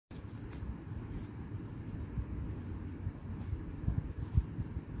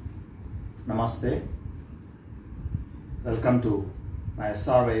Namaste. Welcome to my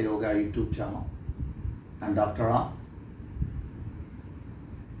SRY Yoga YouTube channel. I'm Dr. Ram.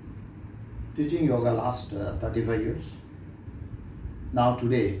 Teaching yoga last 35 years. Now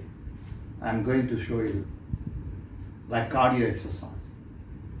today I'm going to show you like cardio exercise.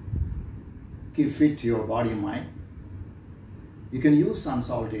 Keep fit your body and mind. You can use sun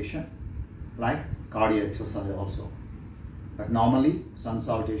salutation like cardio exercise also. But normally, sun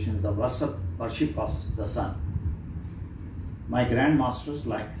salutation is the worship of the sun. My grandmasters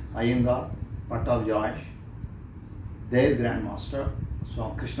like Iyengar, Pattav Joyesh, their grandmaster,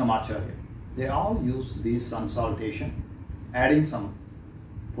 so Krishnamacharya, they all use this sun salutation, adding some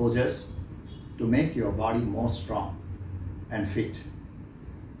poses to make your body more strong and fit.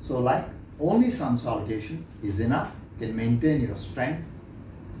 So like only sun salutation is enough, can maintain your strength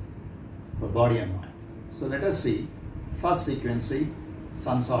for body and mind. So let us see first sequence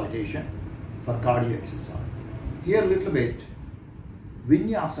sun salutation for cardio exercise. Here a little bit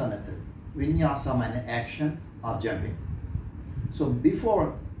Vinyasa method. Vinyasa means action or jumping. So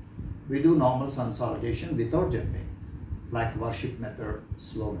before we do normal sun salutation without jumping, like worship method,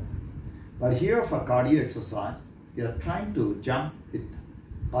 slow method. But here for cardio exercise, we are trying to jump with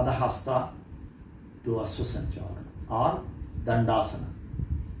Padahasta to Asvasanchalana or Dandasana,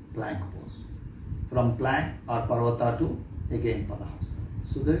 plank pose. From plank or Parvata to again Padahasta.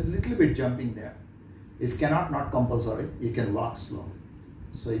 So there is a little bit jumping there. If cannot, not compulsory, you can walk slowly.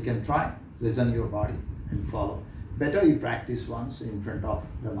 So you can try, listen your body and follow. Better you practice once in front of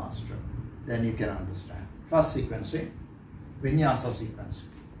the master. Then you can understand. First sequence, Vinyasa sequence.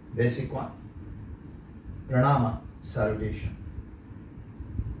 Basic one. Pranama, salutation.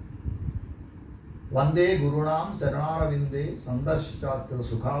 Vande Gurunam Saranaravindeya Sandarshichatya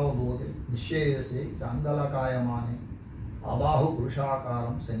Sukhavabodhe Nishayase Changalakayamane Abahu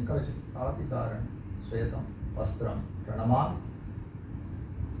Purushakaram Sankarachitaditaran Svetam Vastram Pranamam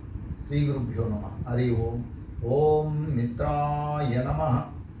Sri Gurubhyo Namah Hari Om Om Mitraya Namaha.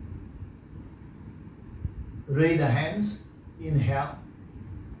 Raise the hands, inhale,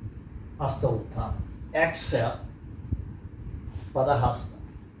 Hasta Utthana. Exhale, Padahasta.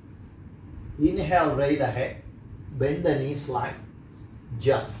 Inhale, raise the head, bend the knees like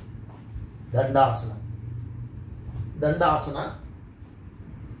jump. Dandasana. Dandasana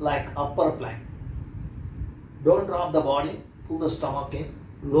like upper plank. Don't drop the body, pull the stomach in.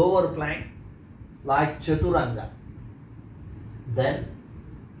 Lower plank like Chaturanga. Then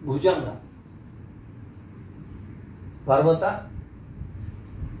Bhujanga. Parvata.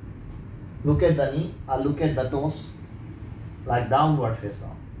 Look at the knee or look at the toes like downward face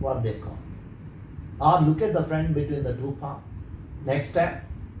down, what they call. Or look at the front between the two palms. Next time,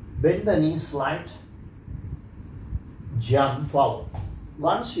 bend the knees slight, jump forward.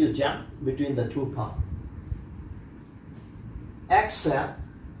 Once you jump between the two palms, exhale,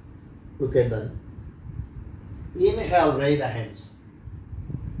 look at the knee. Inhale, raise the hands.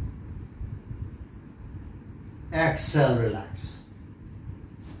 Exhale, relax.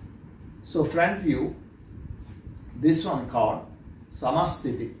 So front view, this one called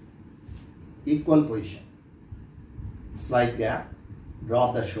Samasthiti. Equal position. Slight gap,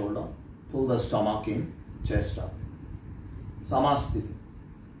 drop the shoulder, pull the stomach in, chest up. Samasthiti.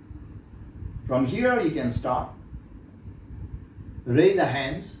 From here you can start. Raise the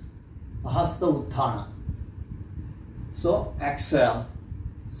hands, Hasta Utthana. So exhale,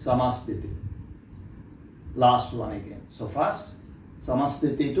 Samasthiti. Last one again. So first,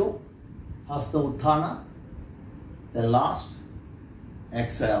 Samasthiti to Hasta Utthana. Then last,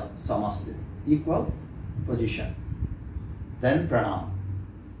 exhale, Samasthiti. Equal position. Then Pranam.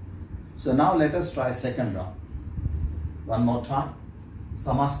 So now let us try second round. One more time.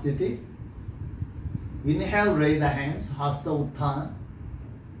 Samasthiti. Inhale, raise the hands, Hasta Utthana.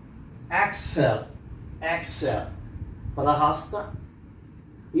 Exhale, exhale, Padahasta.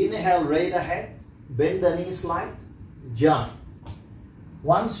 Inhale, raise the head, bend the knees slight, jump.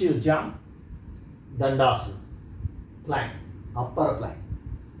 Once you jump, Dandasana, plank, upper plank.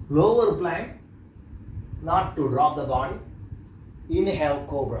 Lower plank, not to drop the body. Inhale,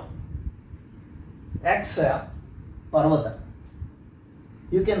 Cobra. Exhale, Parvata.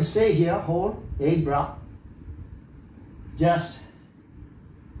 You can stay here, hold 8 breath. Just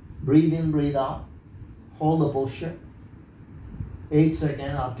breathe in, breathe out. Hold the posture. 8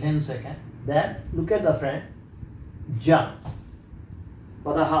 seconds or 10 seconds. Then look at the front. Jump.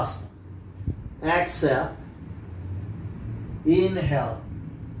 Padahasta. Exhale. Inhale.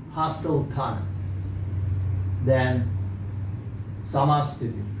 Hasta Utthana. Then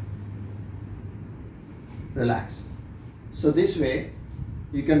Samasthiti. Relax. So this way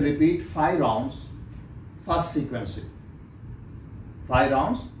you can repeat 5 rounds, first sequence. 5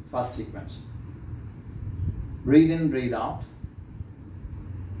 rounds, first sequence. Breathe in, breathe out.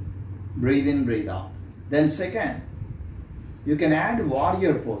 Breathe in, breathe out. Then second, you can add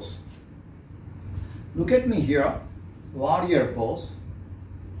warrior pose. Look at me here, warrior pose.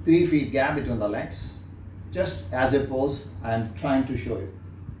 3 feet gap between the legs. Just as a pose, I am trying to show you.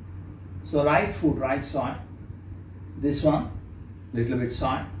 So right foot, right side. This one, little bit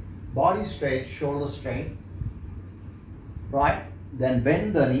side. Body straight, shoulder straight. Right. Then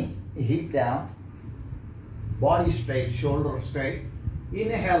bend the knee, hip down. Body straight, shoulder straight.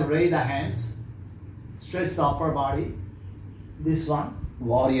 Inhale, raise the hands. Stretch the upper body. This one,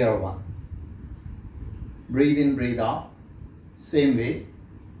 warrior one. Breathe in, breathe out. Same way,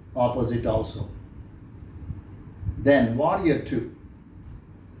 opposite also. Then warrior two.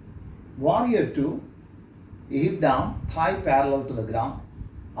 Warrior two, hip down, thigh parallel to the ground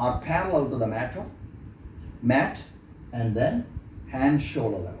or parallel to the mat, and then hand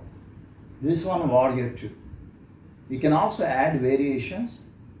shoulder level. This one, warrior two. You can also add variations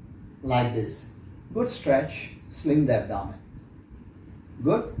like this. Good stretch, slim the abdomen.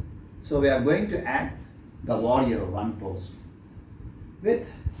 Good. So we are going to add the warrior one pose with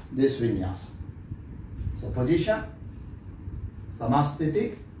this vinyasa. So position,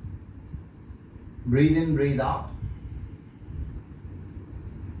 samasthiti, breathe in, breathe out.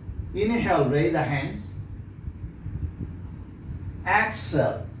 Inhale, raise the hands.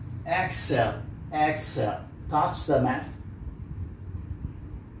 Exhale, exhale, exhale. Touch the mat.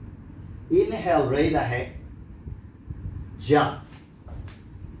 Inhale, raise the head. Jump.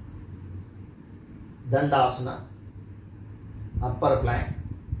 Dandasana. Upper plank.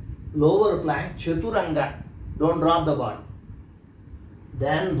 Lower plank, chaturanga. Don't drop the body.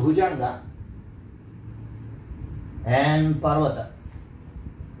 Then bhujanga. And parvata.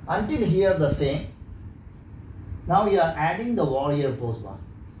 Until here the same. Now we are adding the warrior pose one.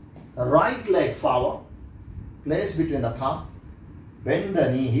 The right leg forward. Place between the thumb. Bend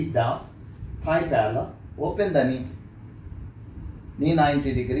the knee, hip down. Thigh parallel. Open the knee. Knee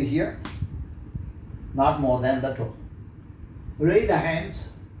 90 degree here. Not more than the toe. Raise the hands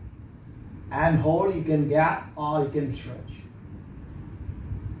and hold. You can gap or you can stretch.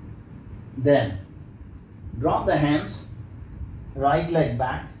 Then drop the hands. Right leg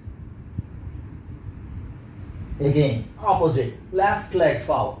back. Again, opposite. Left leg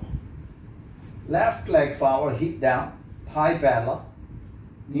forward. Left leg forward, hip down, thigh parallel,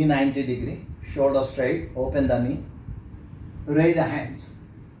 knee 90 degree, shoulder straight, open the knee, raise the hands.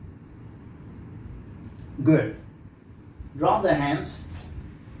 Good. Drop the hands,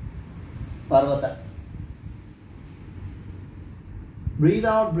 parvata. Breathe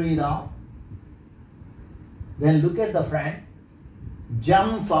out, breathe out. Then look at the front,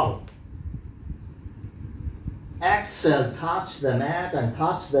 jump forward. Exhale, touch the mat and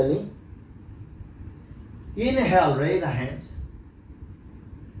touch the knee. Inhale, raise the hands.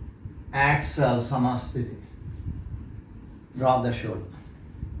 Exhale, samasthiti. Drop the shoulder.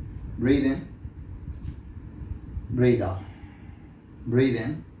 Breathe in. Breathe out. Breathe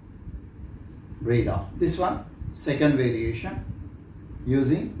in. Breathe out. This one, second variation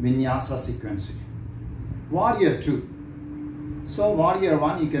using vinyasa sequencing. Warrior 2. So warrior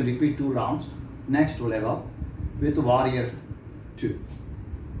 1 you can repeat 2 rounds. Next level with warrior 2.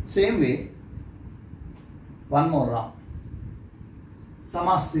 Same way. One more round.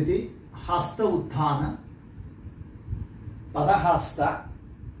 Samasthiti, hasta utthana, padahasta,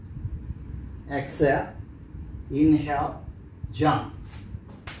 exhale, inhale, jump.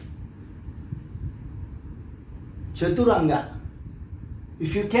 Chaturanga.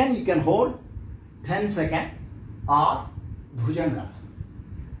 If you can hold 10 seconds or bhujanga.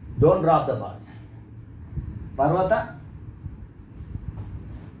 Don't drop the body. Parvata,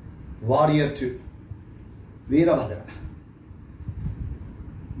 warrior 2. Virabhadra.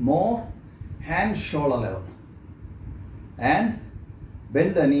 More hand shoulder level. And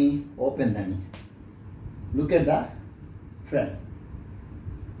bend the knee, open the knee. Look at the front.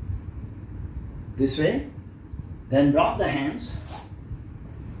 This way. Then drop the hands.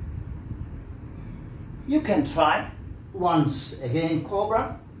 You can try once again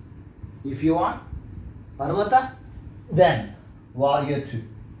cobra if you want. Parvata. Then warrior 2.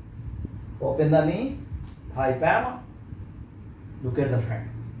 Open the knee. Thigh parallel. Look at the front.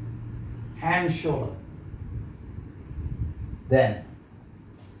 Hand shoulder. Then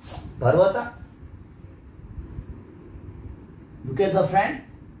Parvata. Look at the front.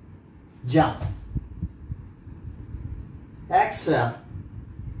 Jump. Exhale.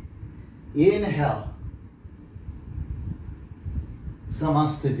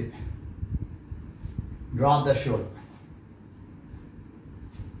 Samasthiti. Drop the shoulder.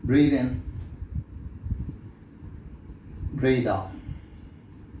 Breathe in. Breathe out.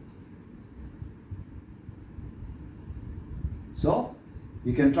 So,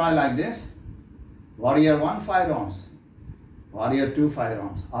 you can try like this. Warrior 1, 5 rounds. Warrior 2, 5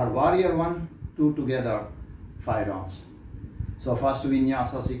 rounds. Or Warrior 1, 2 together, 5 rounds. So first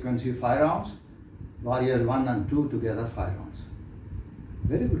Vinyasa sequence, 5 rounds. Warrior 1 and 2 together, 5 rounds.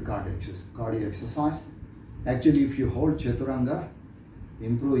 Very good cardio exercise. Actually, if you hold Chaturanga,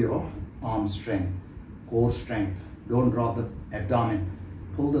 improve your arm strength, core strength. Don't drop the abdomen.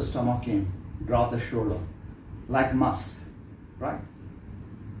 Pull the stomach in. Drop the shoulder. Like must. Right?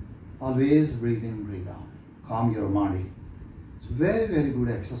 Always breathe in, breathe out. Calm your body. It's very, very good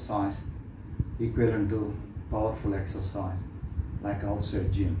exercise. Equivalent to powerful exercise. Like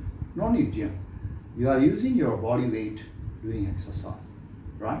outside gym. No need gym. You are using your body weight doing exercise.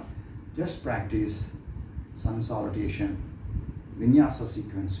 Right? Just practice sun salutation, Vinyasa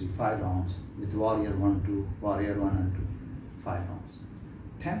sequence, 5 rounds with Warrior 1, 2, Warrior 1 and 2, 5 rounds.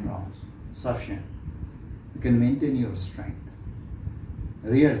 10 rounds, sufficient. You can maintain your strength.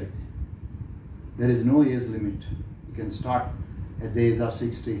 Really, there is no age limit. You can start at the age of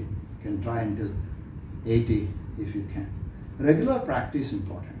 60, you can try until 80 if you can. Regular practice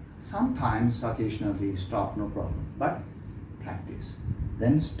important. Sometimes, occasionally stop, no problem, but practice.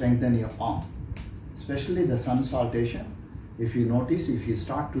 Then strengthen your arm, especially the sun salutation. If you notice, if you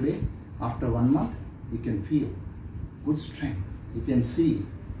start today, after 1 month, you can feel good strength. You can see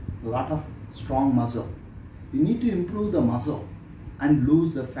a lot of strong muscle. You need to improve the muscle and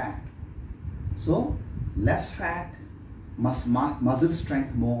lose the fat. So, less fat, muscle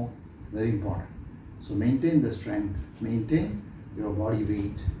strength more, very important. So, maintain the strength, maintain your body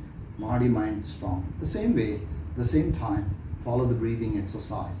weight, body mind strong. The same way, the same time, follow the breathing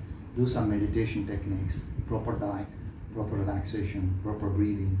exercise, do some meditation techniques, proper diet, proper relaxation, proper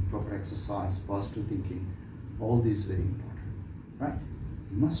breathing, proper exercise, positive thinking. All these very important, right?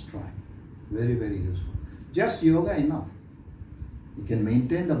 You must try. Very, very useful. Just yoga enough. You can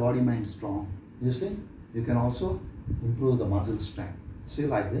maintain the body mind strong. You see, you can also improve the muscle strength. See,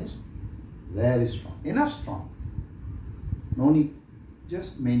 like this, very strong, enough strong. No need,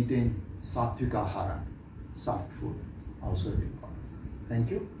 just maintain sattvic ahara, soft food, also very important.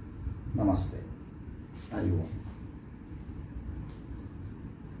 Thank you. Namaste. Hari Om.